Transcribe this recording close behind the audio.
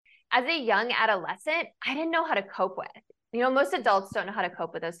as a young adolescent, I didn't know how to cope with. Most adults don't know how to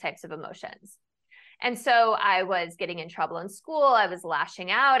cope with those types of emotions. And so I was getting in trouble in school. I was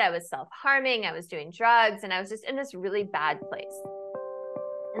lashing out. I was self-harming. I was doing drugs. And I was just in this really bad place.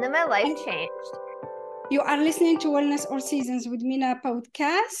 And then my life changed. You are listening to Wellness All Seasons with Mina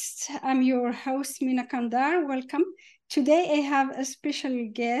podcast. I'm your host, Mina Kandar. Welcome. Today I have a special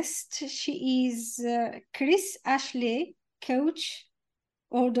guest. She is Chris Ashley, coach,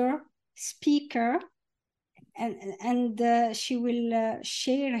 author, speaker, and she will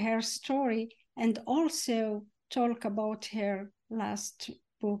share her story and also talk about her last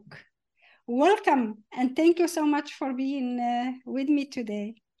book. Welcome, and thank you so much for being with me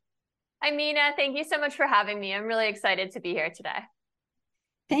today. Hi, Mina. Thank you so much for having me. I'm really excited to be here today.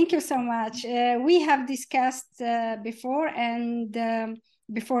 Thank you so much. We have discussed before and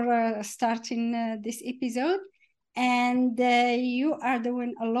before starting this episode, and you are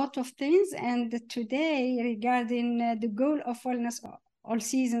doing a lot of things. And today, regarding the goal of Wellness All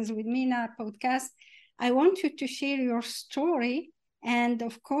Seasons with Mina podcast, I want you to share your story and,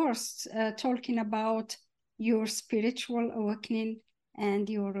 of course, talking about your spiritual awakening and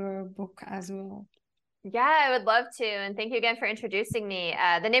your book as well. Yeah, I would love to. And thank you again for introducing me.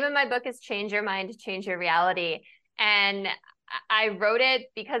 The name of my book is Change Your Mind, Change Your Reality. And I wrote it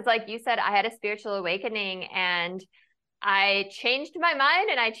because, like you said, I had a spiritual awakening and I changed my mind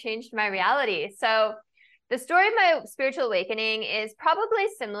and I changed my reality. So the story of my spiritual awakening is probably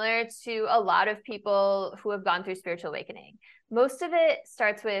similar to a lot of people who have gone through spiritual awakening. Most of it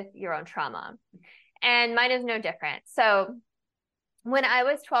starts with your own trauma, and mine is no different. So when I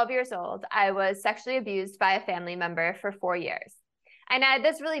was 12 years old, I was sexually abused by a family member for 4 years. And I had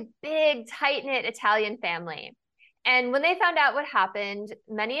this really big, tight-knit Italian family. And when they found out what happened,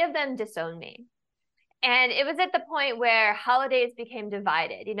 many of them disowned me. And it was at the point where holidays became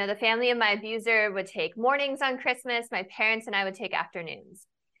divided. The family of my abuser would take mornings on Christmas. My parents and I would take afternoons.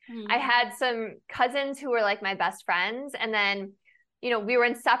 I had some cousins who were like my best friends. And then, we were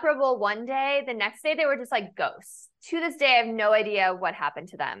inseparable one day. The next day, they were just like ghosts. To this day, I have no idea what happened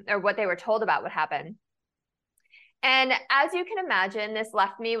to them or what they were told about what happened. And as you can imagine, this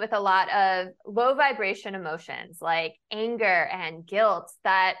left me with a lot of low vibration emotions like anger and guilt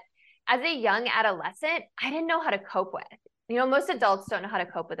that as a young adolescent, I didn't know how to cope with. Most adults don't know how to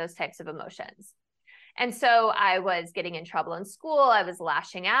cope with those types of emotions. And so I was getting in trouble in school. I was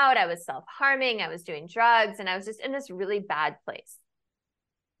lashing out. I was self-harming. I was doing drugs. And I was just in this really bad place.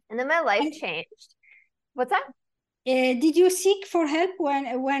 And then my life changed. What's that? Did you seek for help when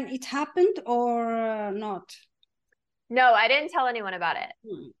it happened or not? No, I didn't tell anyone about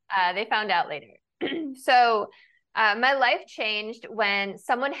it. They found out later. So my life changed when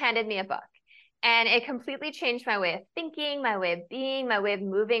someone handed me a book, and it completely changed my way of thinking, my way of being, my way of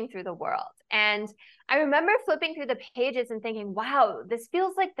moving through the world. And I remember flipping through the pages and thinking, wow, this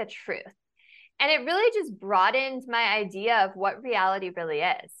feels like the truth. And it really just broadened my idea of what reality really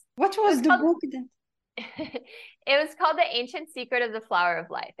is. What was the book then? It was called The Ancient Secret of the Flower of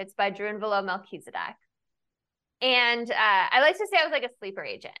Life. It's by Drunvalo Melchizedek. And I like to say I was like a sleeper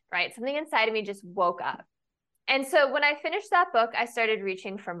agent, right? Something inside of me just woke up. And so when I finished that book, I started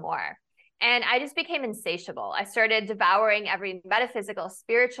reaching for more. And I just became insatiable. I started devouring every metaphysical,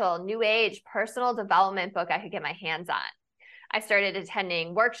 spiritual, new age, personal development book I could get my hands on. I started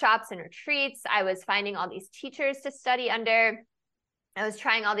attending workshops and retreats. I was finding all these teachers to study under. I was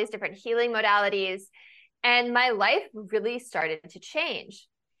trying all these different healing modalities. And my life really started to change.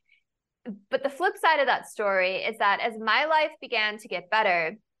 But the flip side of that story is that as my life began to get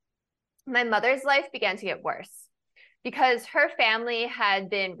better, my mother's life began to get worse because her family had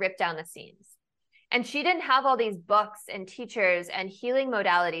been ripped down the seams. And she didn't have all these books and teachers and healing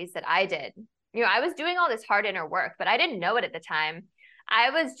modalities that I did. I was doing all this hard inner work, but I didn't know it at the time. I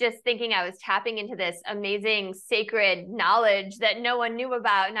was just thinking I was tapping into this amazing sacred knowledge that no one knew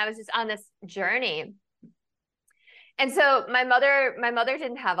about. And I was just on this journey. And so my mother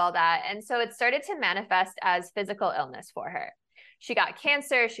didn't have all that. And so it started to manifest as physical illness for her. She got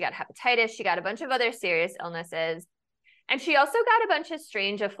cancer, she got hepatitis, she got a bunch of other serious illnesses. And she also got a bunch of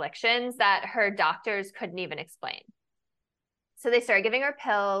strange afflictions that her doctors couldn't even explain. So they started giving her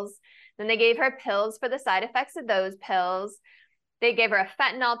pills. Then they gave her pills for the side effects of those pills. They gave her a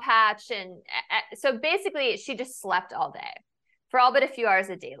fentanyl patch. And so basically she just slept all day for all but a few hours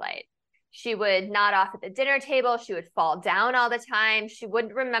of daylight. She would nod off at the dinner table. She would fall down all the time. She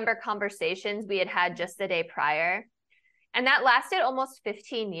wouldn't remember conversations we had had just the day prior. And that lasted almost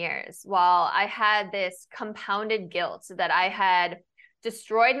 15 years while I had this compounded guilt that I had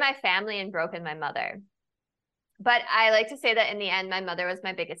destroyed my family and broken my mother. But I like to say that in the end, my mother was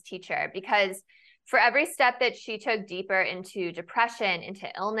my biggest teacher, because for every step that she took deeper into depression, into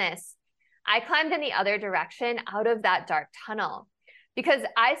illness, I climbed in the other direction out of that dark tunnel, because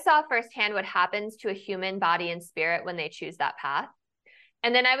I saw firsthand what happens to a human body and spirit when they choose that path.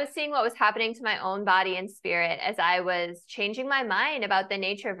 And then I was seeing what was happening to my own body and spirit as I was changing my mind about the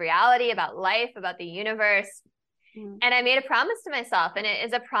nature of reality, about life, about the universe. And I made a promise to myself, and it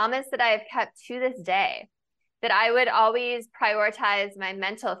is a promise that I have kept to this day, that I would always prioritize my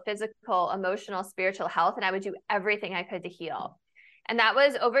mental, physical, emotional, spiritual health, and I would do everything I could to heal. And that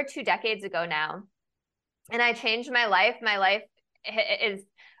was over 2 decades ago now. And I changed my life. My life is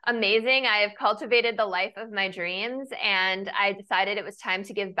amazing. I have cultivated the life of my dreams, and I decided it was time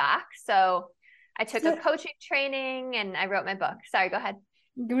to give back. So I took a coaching training and I wrote my book. Sorry, go ahead.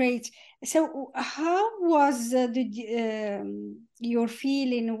 Great. So how was your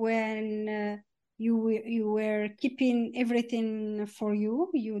feeling when you were keeping everything for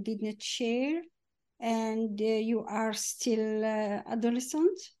you? You did not share, and you are still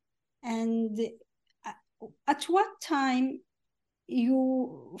adolescent. And at what time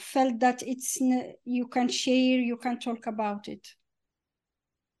you felt that you can share, you can talk about it?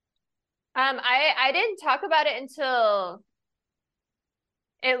 I didn't talk about it until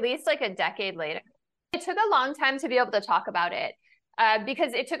at least like a decade later. It took a long time to be able to talk about it,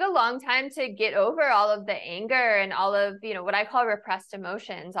 because it took a long time to get over all of the anger and all of, what I call repressed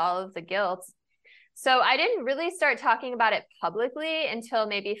emotions, all of the guilt. So I didn't really start talking about it publicly until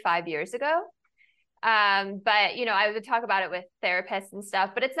maybe 5 years ago. But, I would talk about it with therapists and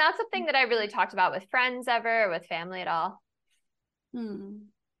stuff, but it's not something that I really talked about with friends ever, or with family at all.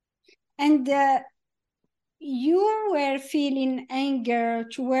 And you were feeling anger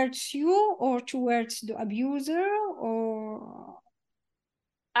towards you or towards the abuser, or?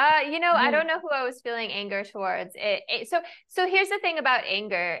 I don't know who I was feeling anger towards. So here's the thing about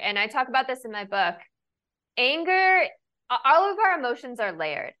anger, and I talk about this in my book. Anger, all of our emotions are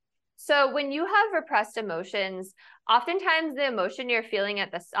layered. So when you have repressed emotions, oftentimes the emotion you're feeling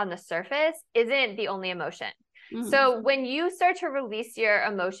on the surface isn't the only emotion. So when you start to release your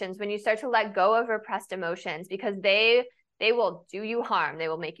emotions, when you start to let go of repressed emotions, because they will do you harm, they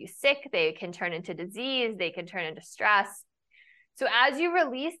will make you sick, they can turn into disease, they can turn into stress. So as you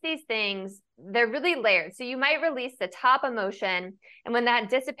release these things, they're really layered. So you might release the top emotion, and when that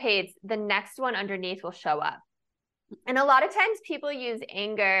dissipates, the next one underneath will show up. And a lot of times people use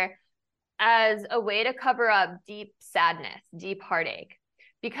anger as a way to cover up deep sadness, deep heartache,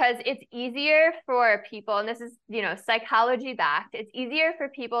 because it's easier for people, and this is, psychology backed, it's easier for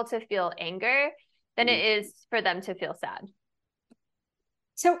people to feel anger than it is for them to feel sad.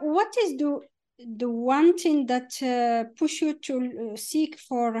 So what is the one thing that push you to seek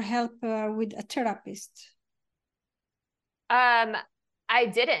for help with a therapist? I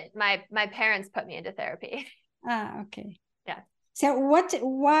didn't. My parents put me into therapy. Okay. Yeah. So why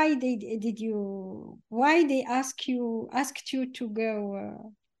they asked you to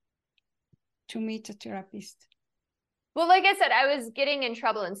go to meet a therapist? Well, like I said, I was getting in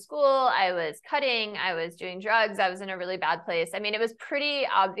trouble in school. I was cutting, I was doing drugs. I was in a really bad place. I mean, it was pretty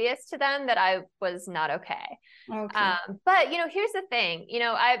obvious to them that I was not okay. But, here's the thing,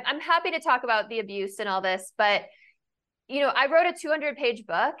 I'm happy to talk about the abuse and all this, but, I wrote a 200-page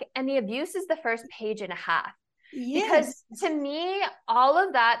book, and the abuse is the first page and a half. Yes. Because to me, all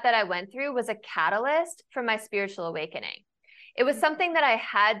of that I went through was a catalyst for my spiritual awakening. It was something that I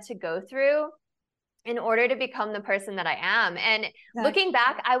had to go through in order to become the person that I am. And looking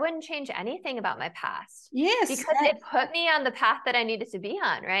back, I wouldn't change anything about my past. Yes. Because it put me on the path that I needed to be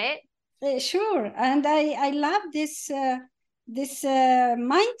on, right? Sure. And I love this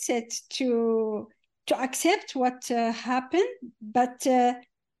mindset to accept what happened, but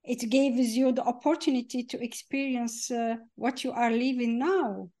it gives you the opportunity to experience what you are living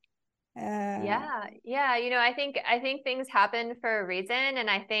now. Yeah. I think things happen for a reason, and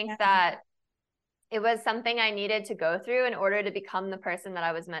I think that it was something I needed to go through in order to become the person that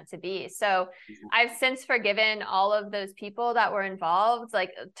I was meant to be. So I've since forgiven all of those people that were involved.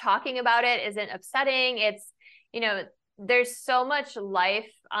 Like, talking about it isn't upsetting. It's, there's so much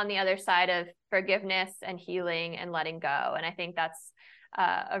life on the other side of forgiveness and healing and letting go. And I think that's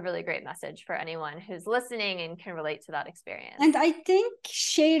a really great message for anyone who's listening and can relate to that experience. And I think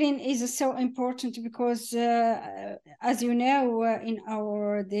sharing is so important because, as you know, in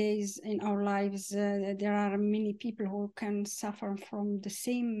our days, in our lives, there are many people who can suffer from the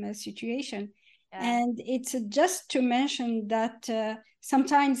same situation. Yeah. And it's just to mention that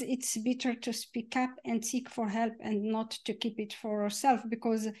sometimes it's better to speak up and seek for help and not to keep it for ourselves,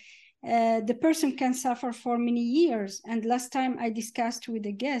 because the person can suffer for many years. And last time I discussed with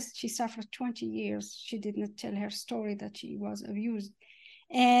a guest, she suffered 20 years. She did not tell her story that she was abused.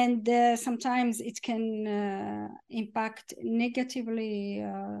 And sometimes it can impact negatively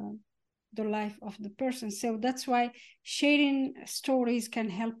the life of the person. So that's why sharing stories can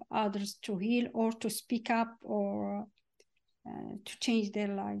help others to heal or to speak up or to change their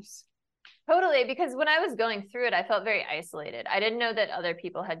lives. Totally, because when I was going through it, I felt very isolated. I didn't know that other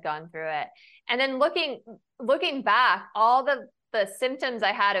people had gone through it. And then looking back, all the symptoms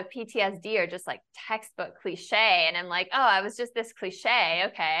I had of PTSD are just like textbook cliche. And I'm like, oh, I was just this cliche.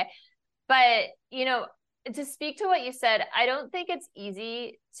 Okay. But, you know, to speak to what you said, I don't think it's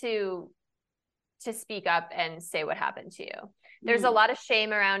easy to speak up and say what happened to you. There's a lot of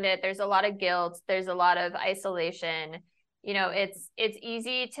shame around it. There's a lot of guilt. There's a lot of isolation. You know, it's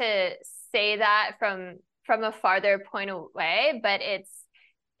easy to say that from a farther point away, but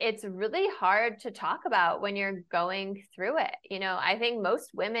it's really hard to talk about when you're going through it. You know, I think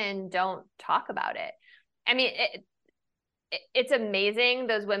most women don't talk about it. I mean, it's amazing,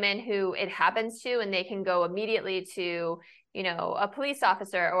 those women who it happens to, and they can go immediately to, you know, a police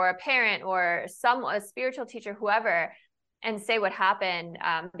officer or a parent or a spiritual teacher, whoever, and say what happened,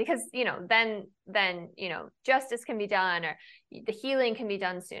 because, you know, then, you know, justice can be done or the healing can be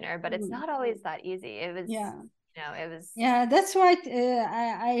done sooner, but it's not always that easy. It was, you know, it was. Yeah, that's why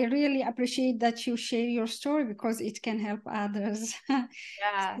I really appreciate that you share your story, because it can help others.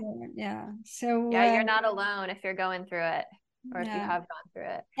 Yeah. So you're not alone if you're going through it, or if you have gone through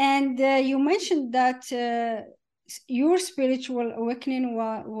it. And you mentioned that your spiritual awakening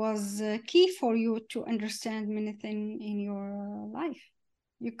was key for you to understand many things in your life.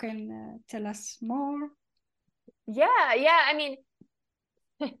 You can tell us more? Yeah. I mean,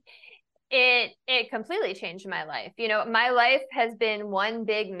 it completely changed my life. You know, my life has been one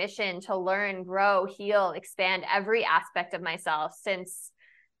big mission to learn, grow, heal, expand every aspect of myself since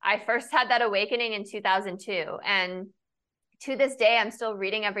I first had that awakening in 2002. And to this day, I'm still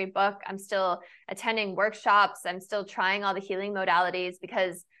reading every book. I'm still attending workshops. I'm still trying all the healing modalities,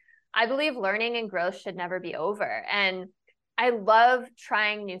 because I believe learning and growth should never be over. And I love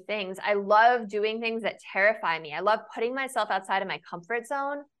trying new things. I love doing things that terrify me. I love putting myself outside of my comfort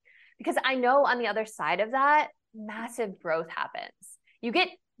zone, because I know on the other side of that, massive growth happens. You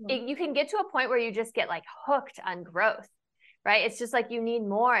can get to a point where you just get like hooked on growth, right? It's just like you need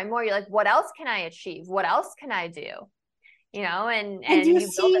more and more. You're like, what else can I achieve? What else can I do? You know, and you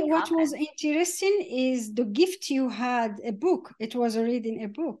see, what was interesting is the gift you had, a book. It was reading a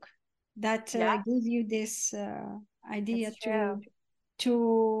book that gave you this idea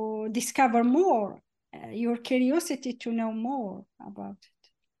to discover more, your curiosity to know more about it.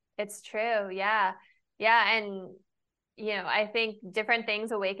 It's true. Yeah. And, you know, I think different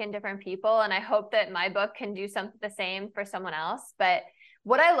things awaken different people, and I hope that my book can do the same for someone else. But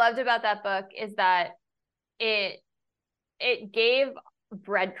what I loved about that book is that it gave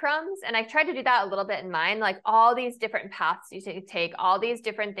breadcrumbs, and I tried to do that a little bit in mine, like all these different paths you take, all these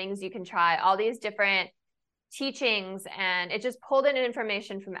different things you can try, all these different teachings, and it just pulled in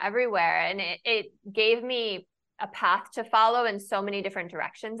information from everywhere, and it gave me a path to follow in so many different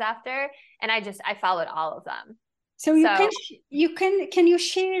directions after, and I followed all of them. So can you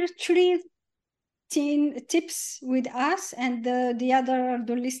share 3 tips with us, and the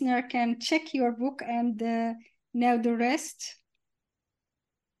listener can check your book and know the rest?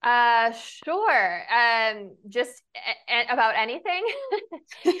 Sure. Just about anything,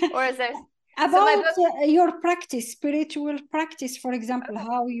 or is there about your practice, spiritual practice, for example,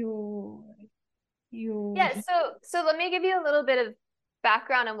 how you so let me give you a little bit of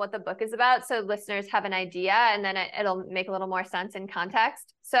background on what the book is about, so listeners have an idea, and then it'll make a little more sense in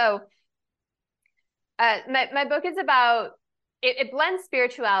context. So my book is about, it blends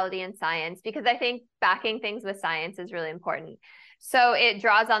spirituality and science, because I think backing things with science is really important. So it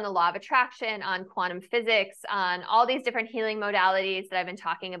draws on the law of attraction, on quantum physics, on all these different healing modalities that I've been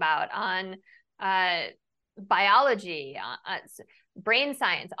talking about, on biology, brain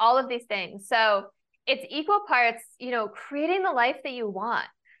science, all of these things. So it's equal parts, you know, creating the life that you want,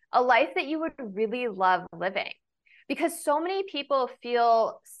 a life that you would really love living, because so many people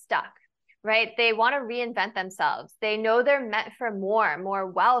feel stuck, right? They want to reinvent themselves. They know they're meant for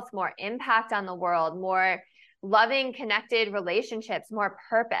more wealth, more impact on the world, more loving, connected relationships, more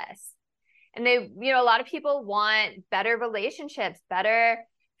purpose. And they, you know, a lot of people want better relationships, better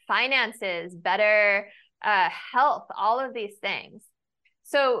finances, better health, all of these things.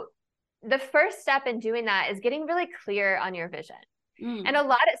 So the first step in doing that is getting really clear on your vision. And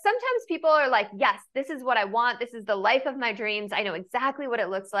sometimes people are like, yes, this is what I want. This is the life of my dreams. I know exactly what it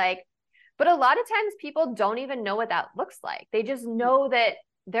looks like. But a lot of times people don't even know what that looks like. They just know that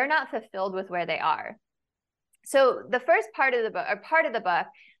they're not fulfilled with where they are. So the first part of the book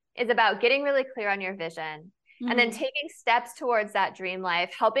is about getting really clear on your vision, and then taking steps towards that dream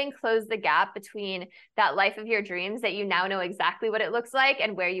life, helping close the gap between that life of your dreams that you now know exactly what it looks like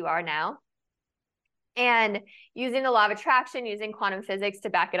and where you are now. And using the law of attraction, using quantum physics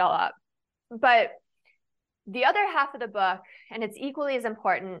to back it all up. But the other half of the book, and it's equally as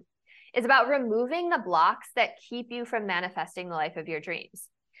important, is about removing the blocks that keep you from manifesting the life of your dreams.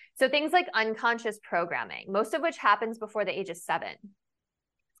 So things like unconscious programming, most of which happens before the age of 7.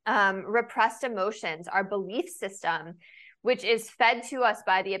 Repressed emotions, our belief system, which is fed to us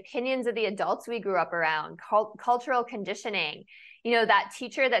by the opinions of the adults we grew up around, cultural conditioning, that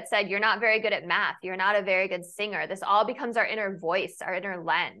teacher that said, you're not very good at math, you're not a very good singer. This all becomes our inner voice, our inner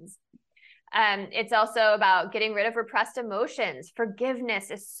lens. It's also about getting rid of repressed emotions. Forgiveness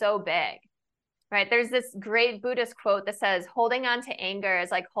is so big, right? There's this great Buddhist quote that says, holding on to anger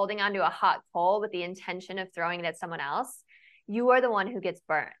is like holding on to a hot coal with the intention of throwing it at someone else. You are the one who gets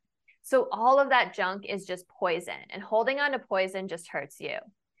burned. So all of that junk is just poison, and holding on to poison just hurts you.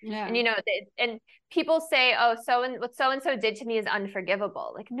 Yeah. And, and people say, oh, what so-and-so did to me is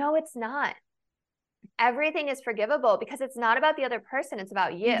unforgivable. Like, no, it's not. Everything is forgivable because it's not about the other person. It's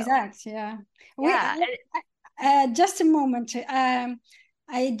about you. Exactly. Yeah. Yeah. Just a moment.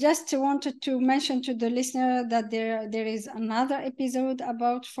 I just wanted to mention to the listener that there is another episode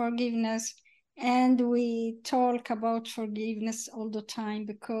about forgiveness, and we talk about forgiveness all the time,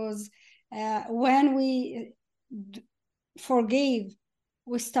 because when we forgive,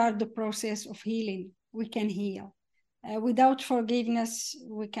 we start the process of healing. We can heal. Without forgiveness,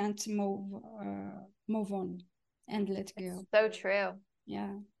 we can't move on and let go. So true.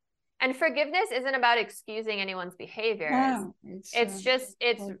 Yeah. And forgiveness isn't about excusing anyone's behaviors. No,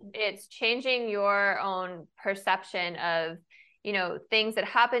 it's changing your own perception of, things that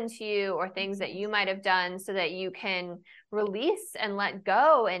happened to you or things that you might have done, so that you can release and let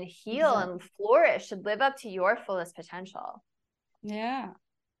go and heal and flourish and live up to your fullest potential. Yeah.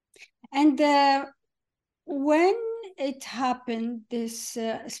 And when it happened, this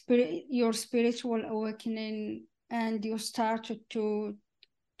your spiritual awakening, and you started to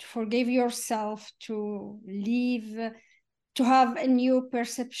forgive yourself, to live, to have a new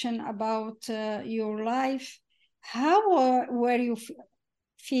perception about your life, how were you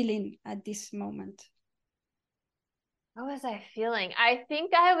feeling at this moment? How was I feeling? I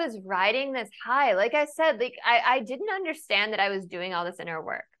think I was riding this high. Like I said, I didn't understand that I was doing all this inner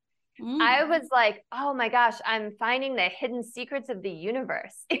work. I was like, oh my gosh, I'm finding the hidden secrets of the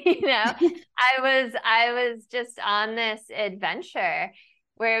universe. I was just on this adventure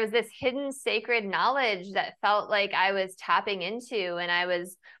where it was this hidden sacred knowledge that felt like I was tapping into, and I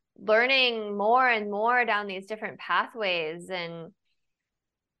was learning more and more down these different pathways. And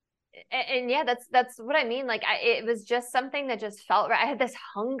yeah, that's what I mean. Like it was just something that just felt right. I had this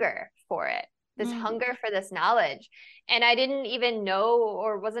hunger for it, this hunger for this knowledge. And I didn't even know,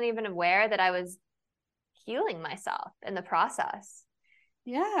 or wasn't even aware, that I was healing myself in the process.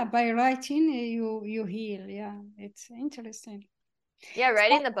 Yeah, by writing, you heal. Yeah, it's interesting. Yeah,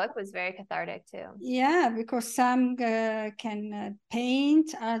 writing the book was very cathartic too. Yeah, because some can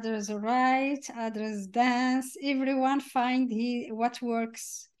paint, others write, others dance. Everyone find what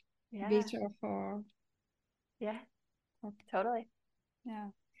works better for. Yeah, totally. Yeah.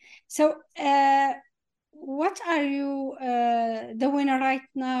 So what are you doing right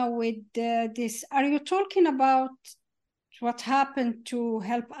now with this? Are you talking about what happened to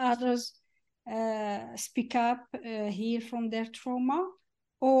help others speak up, heal from their trauma?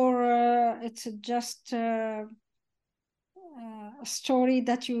 Or it's just a story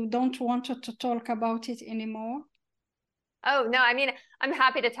that you don't want to talk about it anymore? Oh, no, I mean, I'm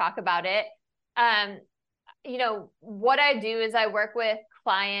happy to talk about it. What I do is I work with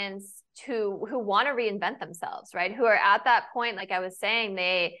clients who want to reinvent themselves, right? Who are at that point, like I was saying,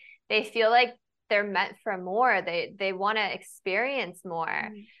 they feel like they're meant for more. They want to experience more.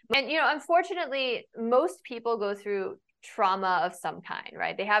 And, unfortunately, most people go through trauma of some kind,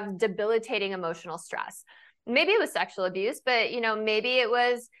 right? They have debilitating emotional stress. Maybe it was sexual abuse, but, maybe it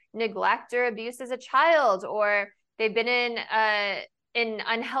was neglect or abuse as a child, or they've been in an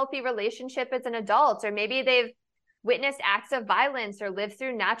unhealthy relationship as an adult, or maybe they've witnessed acts of violence or lived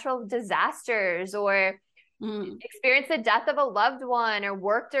through natural disasters, or experienced the death of a loved one, or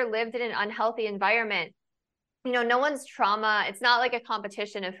worked or lived in an unhealthy environment. No one's trauma, it's not like a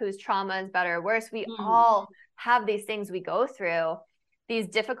competition of whose trauma is better or worse. We all have these things we go through, these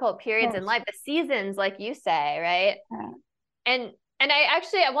difficult periods in life, the seasons, like you say, right? And I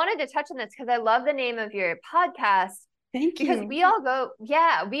wanted to touch on this because I love the name of your podcast. Thank you. Because we all go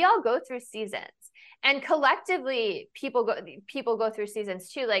through seasons, and collectively people go through seasons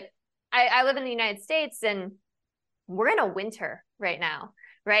too. Like I live in the United States, and we're in a winter right now,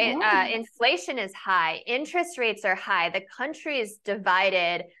 right? Oh. Inflation is high, interest rates are high, the country is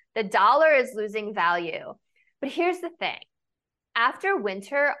divided, the dollar is losing value. But here's the thing: after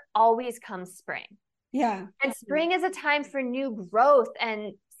winter always comes spring. Yeah. And spring is a time for new growth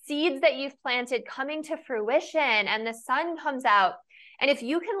and seeds that you've planted coming to fruition, and the sun comes out. And if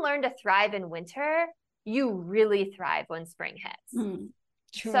you can learn to thrive in winter, you really thrive when spring hits.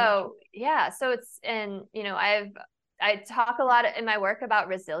 Sure. So it's, and I talk a lot in my work about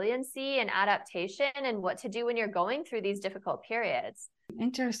resiliency and adaptation and what to do when you're going through these difficult periods.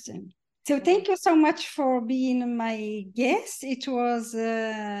 Interesting. So thank you so much for being my guest. It was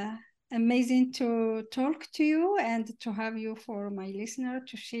amazing to talk to you and to have you for my listener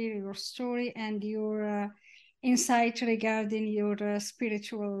to share your story and your insight regarding your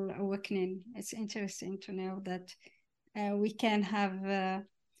spiritual awakening. It's interesting to know that we can have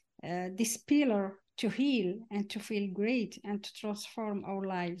this pillar to heal and to feel great and to transform our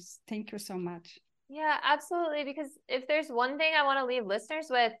lives. Thank you so much. Yeah, absolutely. Because if there's one thing I want to leave listeners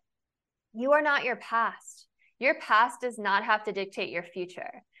with, you are not your past. Your past does not have to dictate your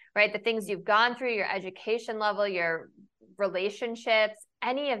future, right? The things you've gone through, your education level, your relationships,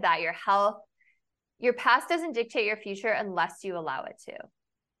 any of that, your health, your past doesn't dictate your future unless you allow it to.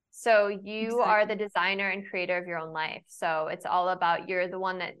 So you are the designer and creator of your own life. So it's all about, you're the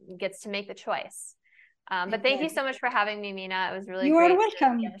one that gets to make the choice. But thank you so much for having me, Mina. It was really great. You are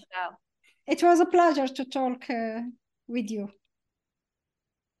welcome. To be on the show. It was a pleasure to talk with you.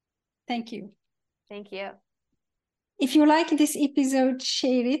 Thank you. Thank you. If you like this episode,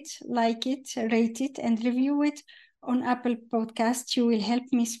 share it, like it, rate it, and review it on Apple Podcasts. You will help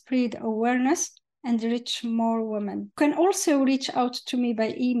me spread awareness and reach more women. You can also reach out to me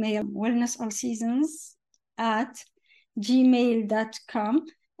by email, wellnessallseasons@gmail.com.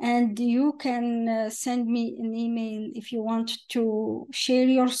 And you can send me an email if you want to share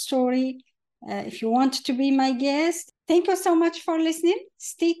your story, if you want to be my guest. Thank you so much for listening.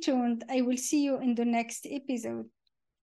 Stay tuned. I will see you in the next episode.